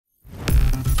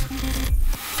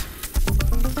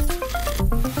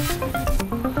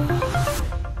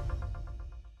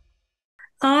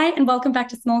Hi, and welcome back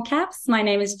to Small Caps. My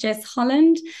name is Jess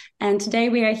Holland, and today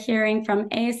we are hearing from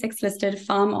ASX-listed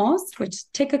PharmAust's,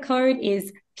 which ticker code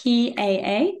is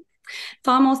PAA.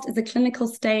 PharmAust's is a clinical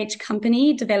stage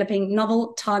company developing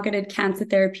novel targeted cancer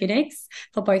therapeutics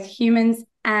for both humans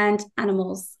and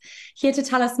animals. Here to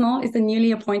tell us more is the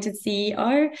newly appointed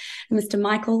CEO, Mr.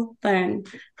 Michael Thurn.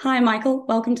 Hi, Michael.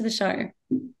 Welcome to the show.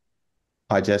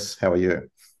 Hi, Jess. How are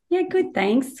you? Yeah, good,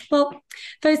 thanks. Well,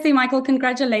 firstly, Michael,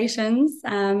 congratulations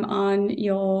on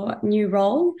your new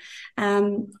role.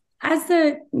 As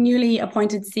the newly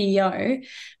appointed CEO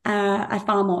at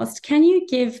PharmAust's, can you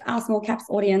give our small caps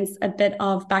audience a bit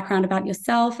of background about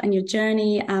yourself and your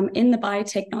journey in the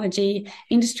biotechnology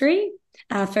industry?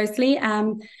 Firstly,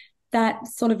 that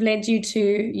sort of led you to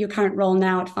your current role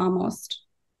now at PharmAust's.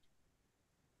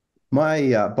 My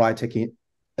biotech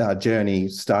journey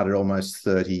started almost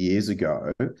 30 years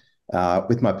ago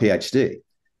with my PhD,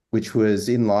 which was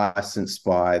in licensed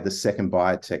by the second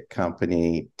biotech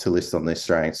company to list on the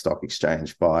Australian Stock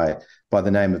Exchange by the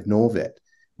name of Norvet,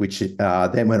 which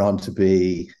then went on to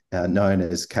be known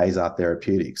as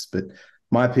Therapeutics. But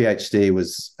my PhD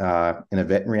was in a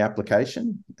veterinary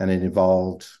application, and it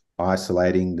involved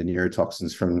isolating the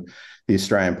neurotoxins from the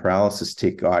Australian paralysis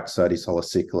tick, Ixodes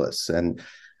holosicolus.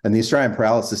 And the Australian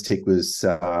paralysis tick was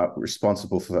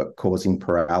responsible for causing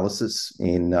paralysis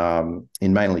in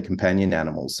mainly companion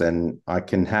animals. And I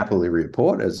can happily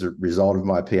report, as a result of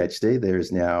my PhD, there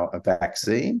is now a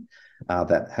vaccine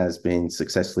that has been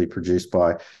successfully produced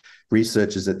by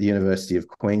researchers at the University of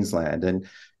Queensland. And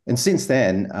since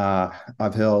then,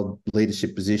 I've held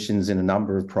leadership positions in a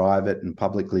number of private and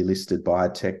publicly listed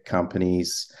biotech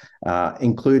companies,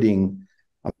 including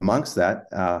amongst that,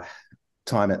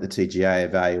 time at the TGA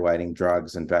evaluating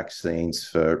drugs and vaccines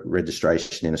for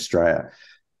registration in Australia.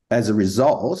 As a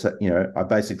result, I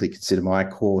basically consider my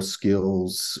core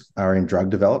skills are in drug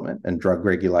development and drug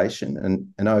regulation.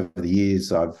 And over the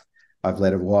years, I've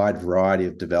led a wide variety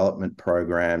of development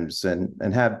programs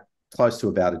and have close to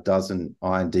about a dozen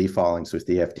IND filings with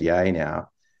the FDA now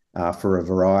for a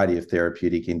variety of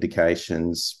therapeutic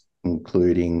indications,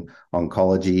 including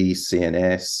oncology,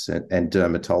 CNS, and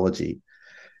dermatology.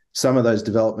 Some of those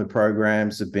development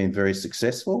programs have been very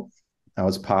successful. I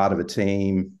was part of a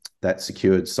team that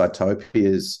secured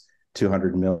Cytopia's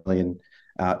 $290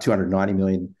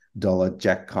 million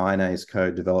JAK kinase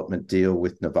co-development deal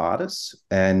with Novartis.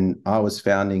 And I was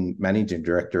founding managing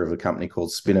director of a company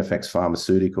called Spinifex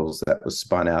Pharmaceuticals that was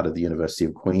spun out of the University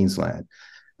of Queensland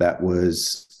that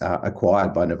was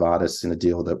acquired by Novartis in a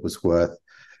deal that was worth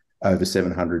over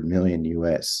 $700 million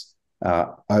US.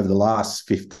 Over the last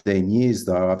 15 years,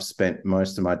 though, I've spent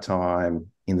most of my time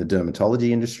in the dermatology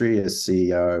industry as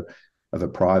CEO of a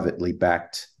privately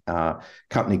backed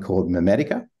company called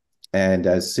Memedica, and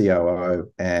as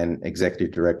COO and executive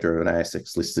director of an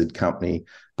ASX-listed company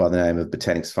by the name of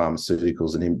Botanics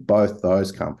Pharmaceuticals. And in both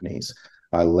those companies,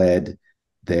 I led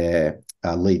their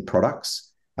lead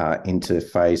products into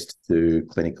phase 2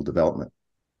 clinical development.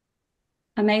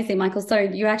 Amazing, Michael. So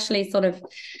you actually sort of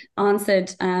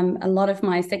answered a lot of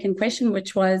my second question,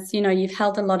 which was, you've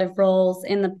held a lot of roles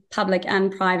in the public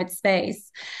and private space.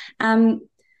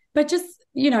 But just,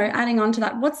 adding on to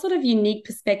that, what sort of unique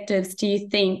perspectives do you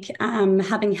think,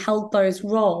 having held those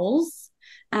roles,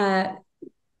 that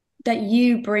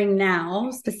you bring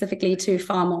now specifically to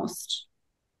PharmAust's?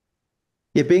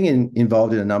 Yeah, being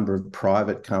involved in a number of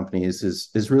private companies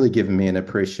has really given me an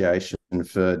appreciation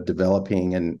for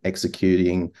developing and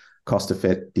executing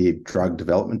cost-effective drug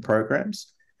development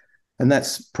programs. And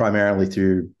that's primarily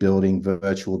through building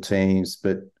virtual teams,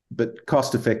 but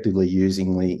cost-effectively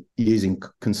using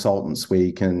consultants where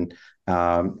you can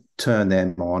turn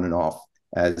them on and off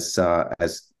as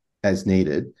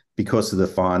needed because of the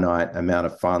finite amount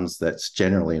of funds that's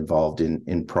generally involved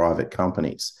in private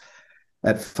companies.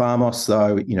 At PharmAust's,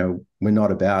 though, we're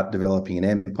not about developing an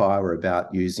empire. We're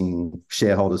about using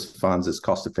shareholders' funds as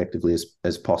cost effectively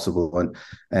as possible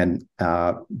and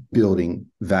building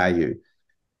value.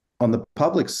 On the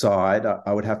public side,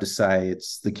 I would have to say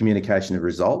it's the communication of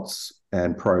results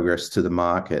and progress to the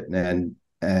market, and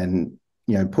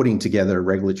putting together a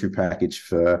regulatory package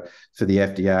for the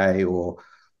FDA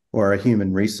or a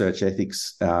human research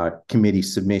ethics committee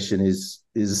submission is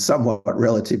somewhat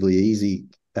relatively easy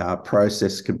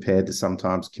process compared to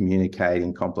sometimes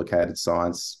communicating complicated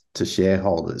science to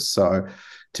shareholders. So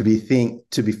to be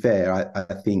fair,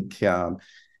 I think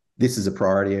this is a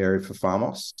priority area for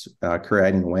PharmAust's,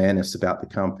 creating awareness about the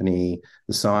company,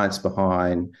 the science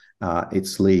behind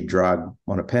its lead drug,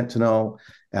 monepantel,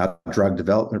 our drug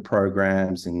development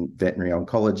programs in veterinary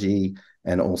oncology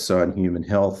and also in human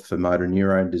health for motor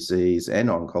neurone disease and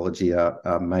oncology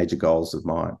are major goals of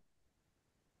mine.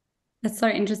 That's so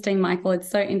interesting, Michael. It's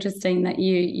so interesting that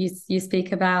you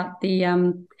speak about the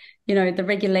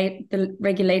the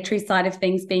regulatory side of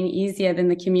things being easier than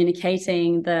the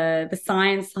communicating, the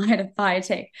science side of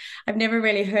biotech. I've never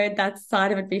really heard that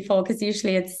side of it before, because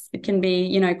usually it can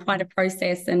be quite a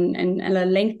process and a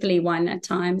lengthy one at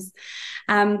times.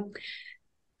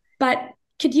 But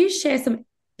could you share some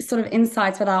sort of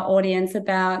insights with our audience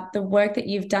about the work that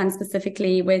you've done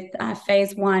specifically with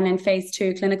phase 1 and phase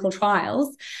 2 clinical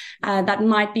trials that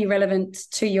might be relevant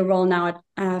to your role now at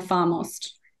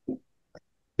PharmAust's?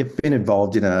 I've been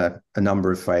involved in a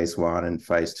number of phase 1 and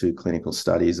phase 2 clinical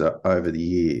studies over the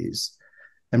years.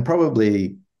 And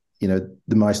probably, the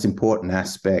most important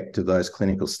aspect of those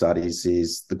clinical studies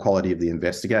is the quality of the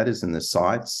investigators and the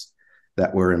sites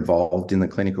that were involved in the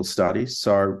clinical studies.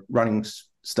 So running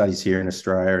studies here in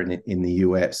Australia and in the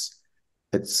US,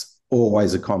 it's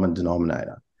always a common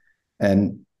denominator.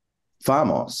 And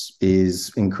PharmAust's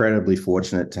is incredibly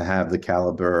fortunate to have the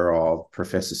caliber of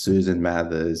Professor Susan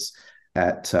Mathers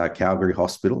at Calgary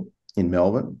Hospital in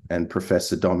Melbourne and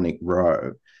Professor Dominic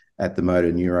Rowe at the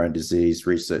Motor Neurone Disease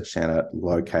Research Centre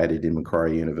located in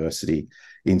Macquarie University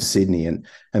in Sydney.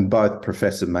 And both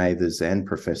Professor Mathers and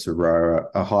Professor Rowe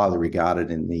are highly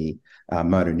regarded in the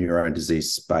motor neurone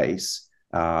disease space.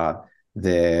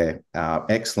 They're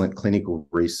excellent clinical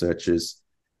researchers,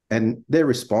 and they're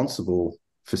responsible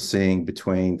for seeing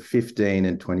between 15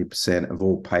 and 20% of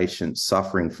all patients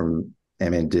suffering from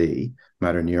MND,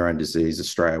 motor neurone disease,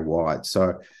 Australia-wide.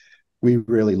 So we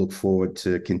really look forward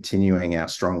to continuing our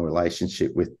strong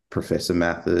relationship with Professor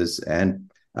Mathers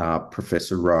and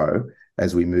Professor Rowe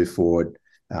as we move forward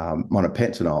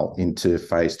monepantel into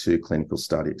phase 2 clinical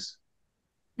studies.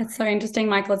 That's so interesting,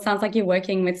 Michael. It sounds like you're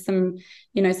working with some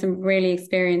really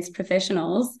experienced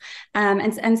professionals.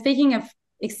 And speaking of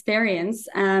experience,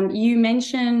 you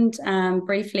mentioned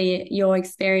briefly your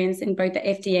experience in both the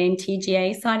FDA and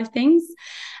TGA side of things.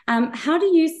 How do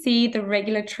you see the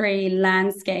regulatory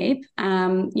landscape,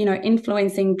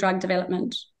 influencing drug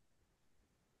development?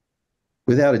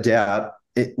 Without a doubt,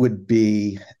 it would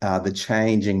be the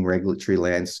changing regulatory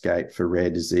landscape for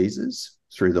rare diseases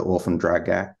through the Orphan Drug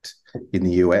Act in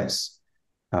the US.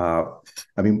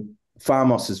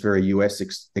 PharmAust's is very US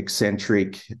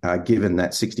eccentric, given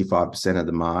that 65% of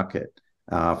the market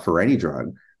for any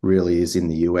drug really is in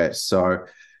the US. So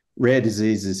rare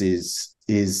diseases is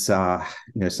some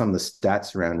of the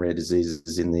stats around rare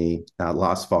diseases in the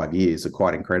last 5 years are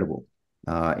quite incredible.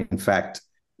 In fact,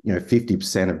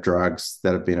 50% of drugs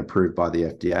that have been approved by the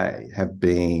FDA have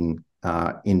been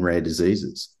in rare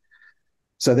diseases.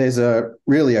 So there's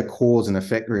really a cause and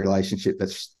effect relationship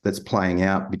that's playing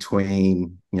out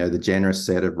between the generous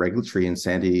set of regulatory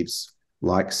incentives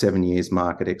like 7 years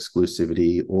market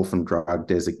exclusivity, orphan drug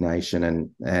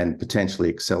designation, and potentially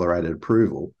accelerated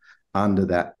approval under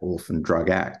that Orphan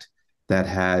Drug Act that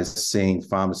has seen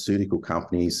pharmaceutical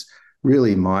companies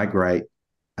really migrate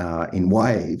in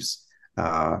waves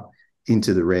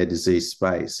into the rare disease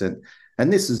space.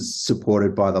 And this is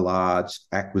supported by the large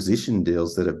acquisition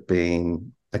deals that have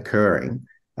been occurring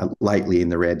lately in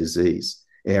the rare disease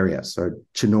area. So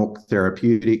Chinook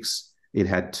Therapeutics, it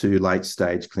had 2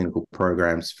 late-stage clinical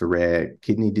programs for rare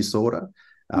kidney disorder.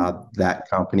 That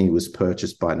company was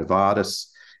purchased by Novartis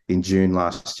in June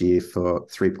last year for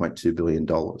 $3.2 billion.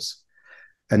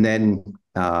 And then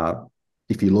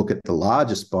if you look at the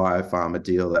largest biopharma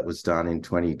deal that was done in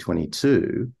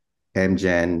 2022,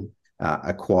 Amgen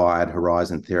acquired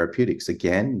Horizon Therapeutics.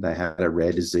 Again, they had a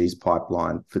rare disease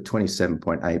pipeline for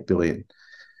 $27.8 billion.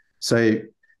 So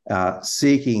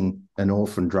seeking an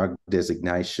orphan drug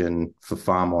designation for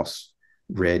PharmAust's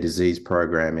rare disease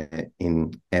program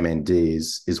in MND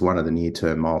is one of the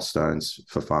near-term milestones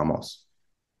for PharmAust's.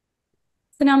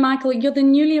 So now, Michael, you're the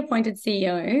newly appointed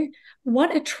CEO.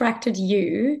 What attracted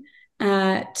you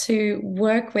to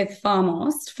work with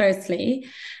PharmAust's, firstly,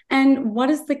 and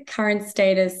what is the current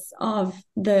status of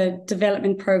the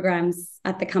development programs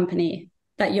at the company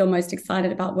that you're most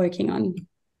excited about working on?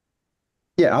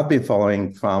 Yeah, I've been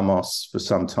following PharmAust's for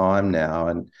some time now,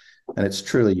 and it's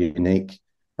truly unique,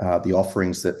 the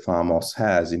offerings that PharmAust's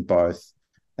has in both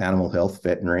animal health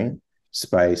veterinary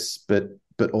space, but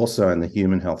also in the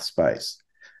human health space.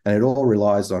 And it all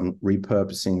relies on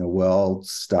repurposing a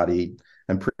well-studied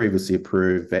and previously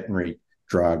approved veterinary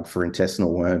drug for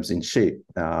intestinal worms in sheep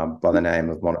by the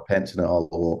name of monepantel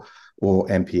or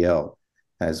MPL,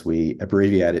 as we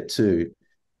abbreviate it to.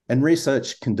 And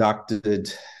research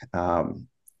conducted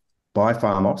by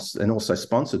PharmAust's and also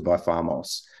sponsored by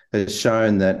PharmAust's has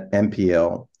shown that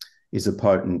MPL is a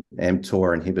potent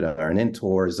mTOR inhibitor. And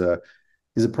mTOR is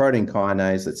a protein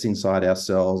kinase that's inside our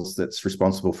cells that's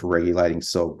responsible for regulating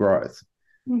cell growth.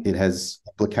 It has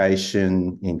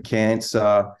application in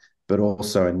cancer, but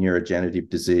also in neurodegenerative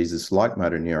diseases like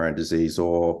motor neurone disease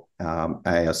or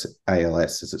ALS,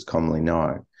 as it's commonly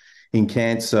known. In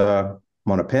cancer,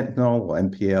 monepantel or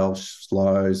MPL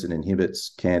slows and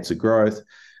inhibits cancer growth,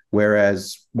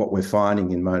 whereas what we're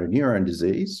finding in motor neurone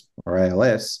disease or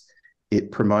ALS,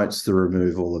 it promotes the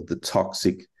removal of the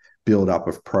toxic buildup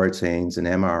of proteins and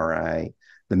mRNA,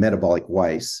 the metabolic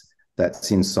waste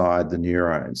that's inside the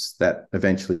neurons that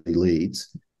eventually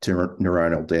leads to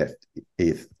neuronal death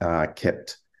if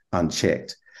kept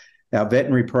unchecked. Our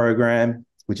veterinary program,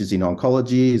 which is in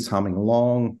oncology, is humming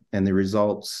along, and the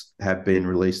results have been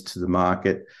released to the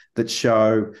market that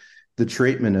show the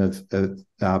treatment of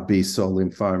B-cell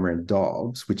lymphoma in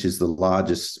dogs, which is the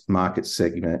largest market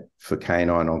segment for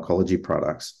canine oncology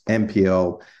products.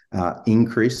 MPL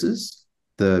increases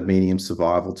the median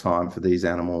survival time for these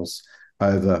animals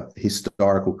over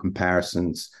historical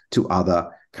comparisons to other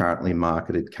currently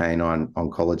marketed canine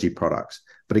oncology products.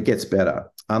 But it gets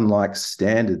better. Unlike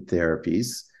standard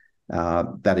therapies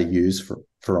that are used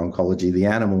for oncology, the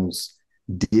animals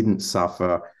didn't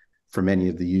suffer from any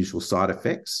of the usual side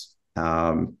effects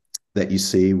that you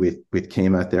see with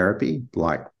chemotherapy,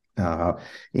 like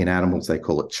in animals, they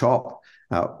call it CHOP,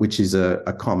 which is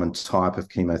a common type of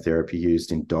chemotherapy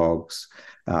used in dogs.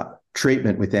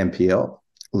 Treatment with MPL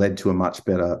led to a much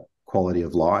better quality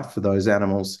of life for those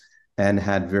animals and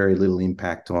had very little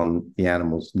impact on the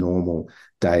animal's normal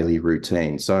daily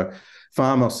routine. So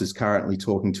PharmAust's is currently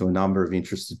talking to a number of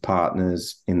interested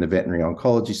partners in the veterinary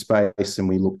oncology space, and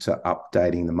we look to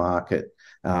updating the market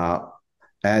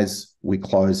as we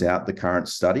close out the current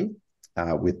study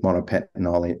with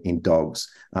monepantel in dogs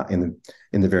in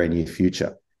the very near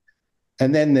future.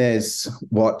 And then there's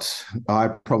what I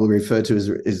probably refer to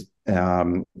as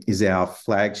our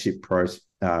flagship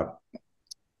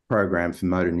program for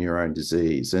motor neurone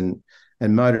disease. And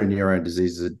motor neurone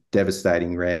disease is a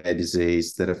devastating rare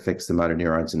disease that affects the motor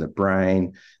neurons in the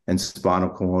brain and spinal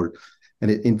cord,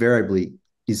 and it invariably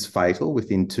is fatal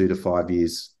within 2 to 5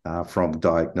 years from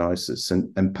diagnosis.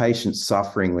 And patients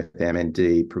suffering with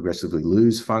MND progressively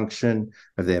lose function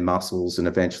of their muscles and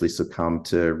eventually succumb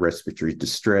to respiratory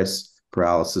distress,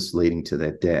 paralysis, leading to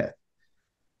their death.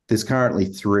 There's currently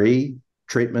 3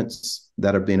 treatments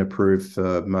that have been approved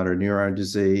for motor neurone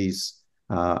disease.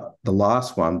 The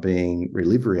last one being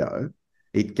Relyvrio.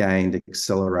 It gained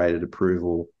accelerated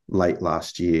approval late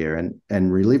last year, and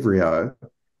Relyvrio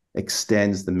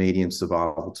extends the median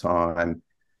survival time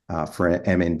for an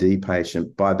MND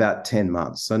patient by about 10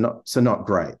 months. So not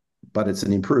great, but it's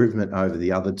an improvement over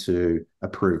the other 2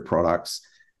 approved products,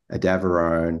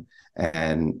 Adavirone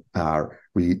and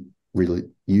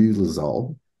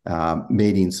Ulazol,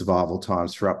 median survival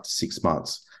times for up to 6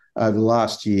 months. Over the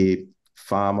last year,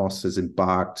 PharmAust's has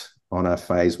embarked on a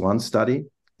phase 1 study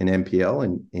in MPL,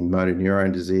 in motor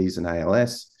neurone disease and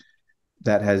ALS,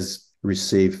 that has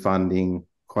received funding,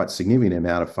 quite significant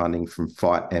amount of funding from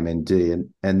Fight MND.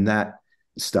 And that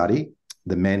study,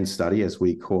 the MEN study, as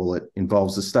we call it,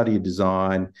 involves a study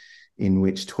design in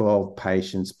which 12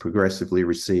 patients progressively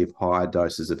receive higher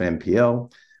doses of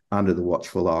MPL under the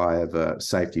watchful eye of a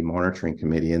safety monitoring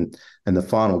committee. And the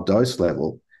final dose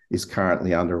level is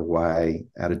currently underway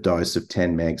at a dose of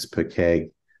 10 megs per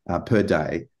keg per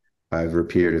day over a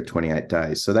period of 28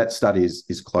 days. So that study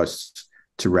is close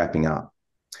to wrapping up.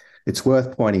 It's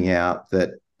worth pointing out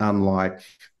that unlike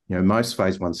most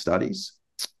phase 1 studies,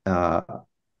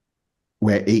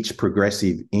 where each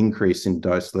progressive increase in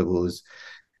dose level is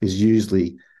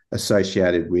usually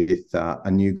associated with a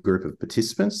new group of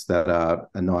participants that are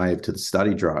naive to the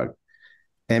study drug,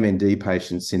 MND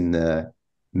patients in the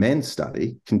MEN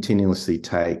study continuously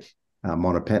take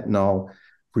monepantel,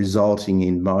 resulting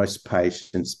in most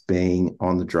patients being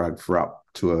on the drug for up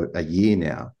to a year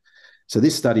now. So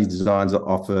this study design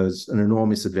offers an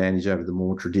enormous advantage over the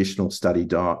more traditional study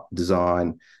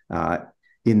design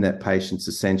in that patients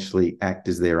essentially act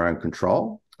as their own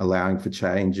control, allowing for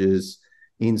changes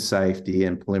in safety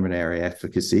and preliminary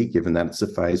efficacy, given that it's a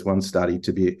phase 1 study,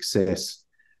 to be assessed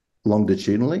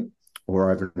longitudinally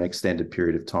or over an extended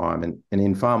period of time. And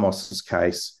in PharmAust's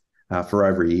case, for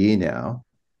over a year now,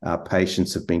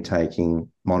 patients have been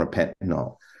taking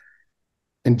monepantel.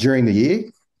 And during the year,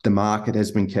 the market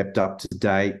has been kept up to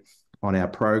date on our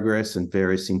progress, and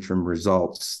various interim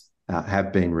results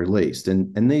have been released.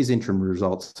 And these interim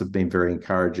results have been very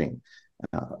encouraging.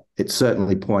 It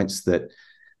certainly points that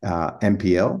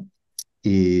MPL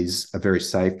is a very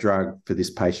safe drug for this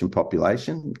patient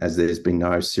population, as there's been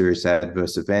no serious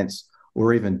adverse events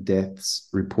or even deaths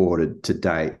reported to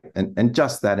date. And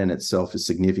just that in itself is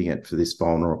significant for this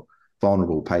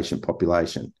vulnerable patient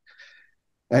population.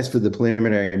 As for the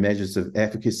preliminary measures of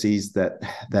efficacies that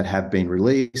have been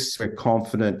released, we're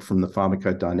confident from the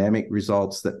pharmacodynamic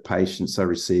results that patients are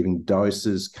receiving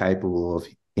doses capable of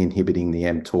inhibiting the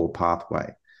mTOR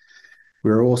pathway.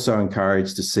 We're also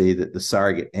encouraged to see that the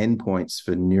surrogate endpoints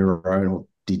for neuronal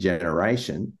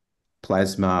degeneration,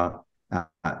 plasma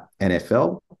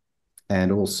NFL,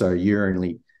 and also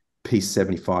urinary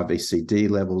P75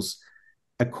 levels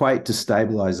equate to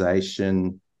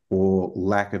stabilization or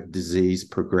lack of disease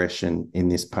progression in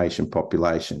this patient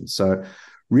population. So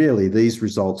really, these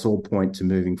results all point to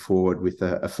moving forward with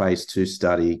a phase 2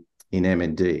 study in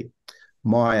MND.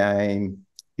 My aim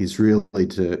is really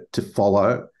to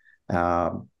follow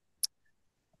the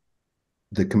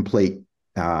complete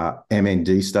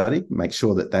MND study, make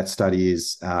sure that study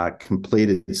is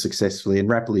completed successfully, and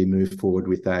rapidly move forward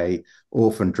with a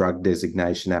orphan drug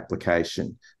designation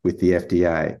application with the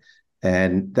FDA.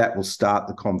 And that will start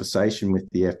the conversation with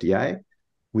the FDA.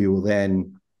 We will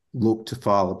then look to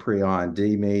file a pre-IND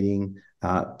meeting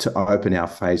to open our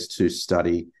phase 2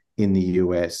 study in the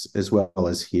US as well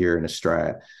as here in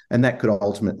Australia. And that could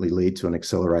ultimately lead to an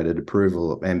accelerated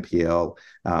approval of MPL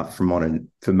for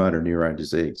motor neurone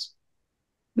disease.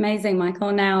 Amazing,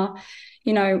 Michael. Now,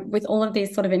 with all of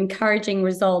these sort of encouraging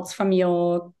results from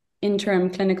your interim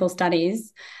clinical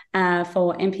studies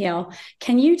for MPL,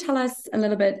 can you tell us a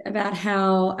little bit about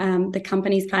how the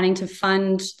company is planning to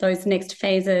fund those next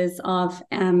phases of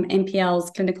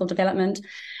MPL's clinical development?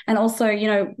 And also,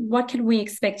 what can we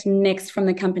expect next from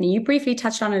the company? You briefly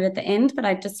touched on it at the end, but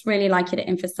I'd just really like you to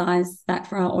emphasize that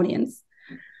for our audience.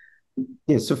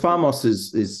 Yeah, so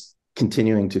PharmAust's is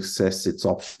continuing to assess its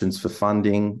options for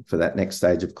funding for that next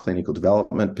stage of clinical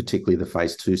development, particularly the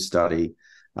phase 2 study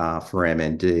for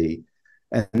MND.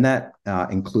 And that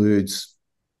includes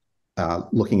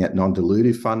looking at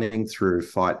non-dilutive funding through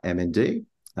Fight MND,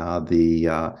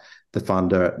 the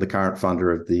current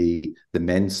funder of the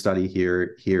MEN study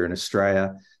here in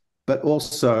Australia, but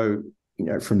also,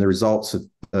 from the results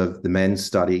of the MEN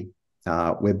study,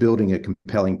 we're building a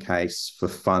compelling case for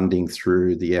funding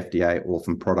through the FDA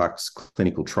Orphan Products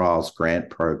Clinical Trials Grant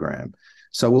Program.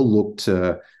 So we'll look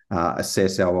to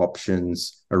assess our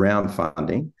options around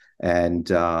funding and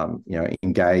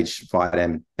engage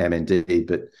Fight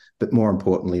MND, but more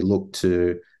importantly, look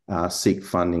to seek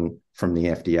funding from the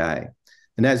FDA.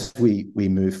 And as we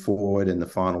move forward and the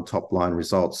final top-line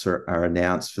results are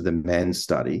announced for the MEN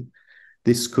study,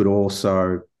 this could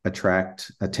also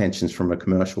attract attentions from a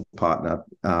commercial partner,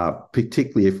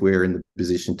 particularly if we're in the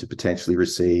position to potentially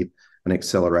receive an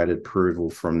accelerated approval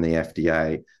from the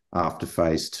FDA after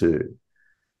phase 2.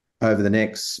 Over the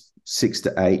next 6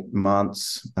 to 8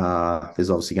 months, there's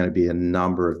obviously going to be a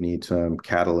number of near-term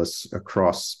catalysts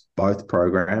across both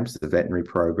programs, the veterinary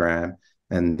program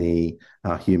and the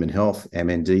human health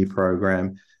MND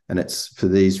program. And it's for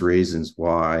these reasons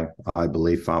why I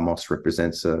believe PharmAust's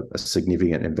represents a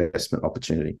significant investment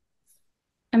opportunity.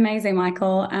 Amazing,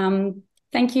 Michael.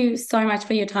 Thank you so much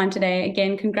for your time today.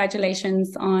 Again,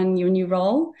 congratulations on your new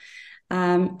role.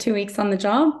 2 weeks on the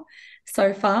job.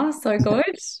 So far, so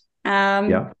good.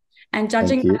 Yeah. And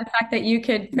judging by the fact that you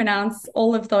could pronounce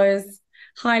all of those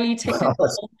highly technical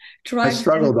drugs. I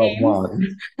struggled on one.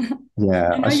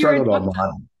 Yeah, I struggled on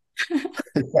one.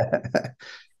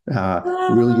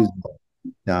 Really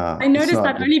good. I noticed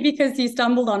that only because you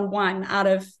stumbled on one out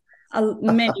of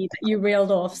many that you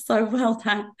reeled off. So well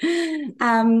done.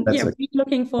 We're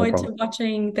looking forward to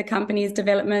watching the company's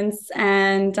developments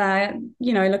and,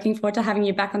 looking forward to having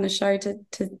you back on the show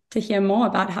to hear more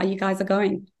about how you guys are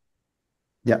going.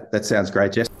 Yeah, that sounds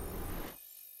great, Jess.